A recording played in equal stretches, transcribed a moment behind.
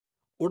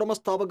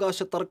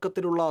ഉടമസ്ഥാവകാശ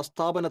തർക്കത്തിലുള്ള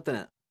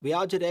സ്ഥാപനത്തിന്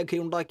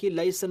വ്യാജരേഖയുണ്ടാക്കി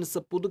ലൈസൻസ്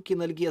പുതുക്കി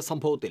നൽകിയ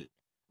സംഭവത്തിൽ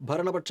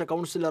ഭരണപക്ഷ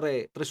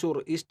കൗൺസിലറെ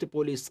തൃശൂർ ഈസ്റ്റ്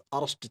പോലീസ്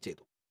അറസ്റ്റ്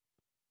ചെയ്തു.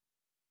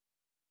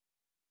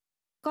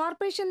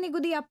 കോർപ്പറേഷൻ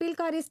നികുതി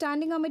അപ്പീൽക്കാരി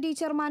standing committee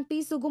chairman P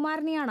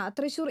സുകുമാരനെയാണ്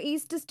Thrissur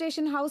east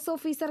station house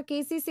officer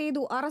K C.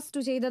 Sethu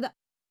arrest ചെയ്തത്.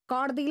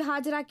 കോടതിയിൽ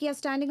ഹാജരാക്കിയ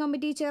standing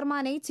committee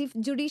ചെയർമാനെ chief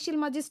judicial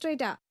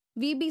magistrate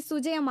വി.ബി.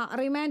 സുജയമ്മ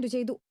remand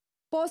ചെയ്തു.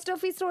 പോസ്റ്റ്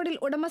ഓഫീസ് റോഡിൽ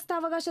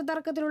ഉടമസ്ഥാവകാശ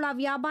തർക്കത്തിലുള്ള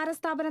വ്യാപാര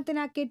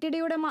സ്ഥാപനത്തിന്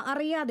കെട്ടിടയുടമ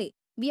അറിയാതെ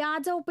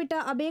വ്യാജ ഒപ്പിട്ട്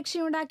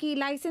അപേക്ഷയുണ്ടാക്കി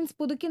ലൈസൻസ്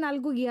പുതുക്കി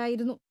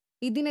നൽകുകയായിരുന്നു.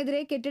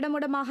 ഇതിനെതിരെ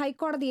കെട്ടിടമുടമ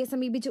ഹൈക്കോടതിയെ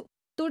സമീപിച്ചു.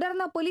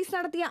 തുടർന്ന് പോലീസ്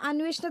നടത്തിയ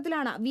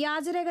അന്വേഷണത്തിലാണ്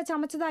വ്യാജരേഖ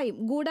ചമച്ചതായും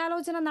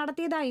ഗൂഢാലോചന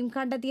നടത്തിയതായും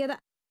കണ്ടെത്തിയത്.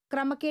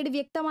 ക്രമക്കേട്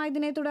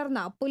വ്യക്തമായതിനെ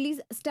തുടർന്ന്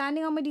പോലീസ്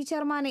സ്റ്റാൻഡിംഗ് കമ്മിറ്റി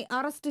ചെയർമാനെ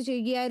അറസ്റ്റ്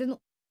ചെയ്യുകയായിരുന്നു.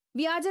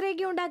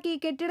 വ്യാജരേഖയുണ്ടാക്കി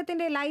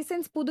കെട്ടിടത്തിന്റെ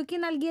ലൈസൻസ് പുതുക്കി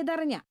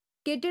നൽകിയതറിഞ്ഞ്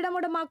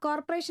കെട്ടിടമുടമ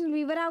കോർപ്പറേഷൻ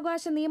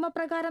വിവരാവകാശ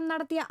നിയമപ്രകാരം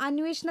നടത്തിയ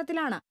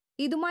അന്വേഷണത്തിലാണ്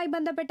ഇതുമായി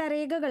ബന്ധപ്പെട്ട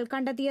രേഖകൾ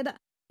കണ്ടെത്തിയത്.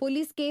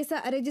 പോലീസ് കേസ്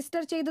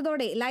രജിസ്റ്റർ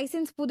ചെയ്തതോടെ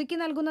ലൈസൻസ് പുതുക്കി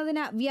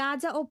നൽകുന്നതിന്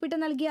വ്യാജ ഒപ്പിട്ട്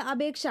നൽകിയ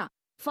അപേക്ഷ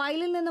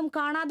ഫയലിൽ നിന്നും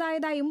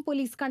കാണാതായതായും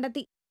പോലീസ്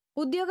കണ്ടെത്തി.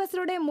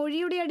 ഉദ്യോഗസ്ഥരുടെ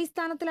മൊഴിയുടെ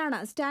അടിസ്ഥാനത്തിലാണ്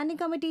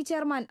സ്റ്റാൻഡിംഗ് കമ്മിറ്റി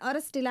ചെയർമാൻ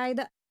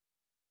അറസ്റ്റിലായത്.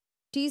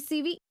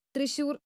 T.C.V. തൃശൂർ.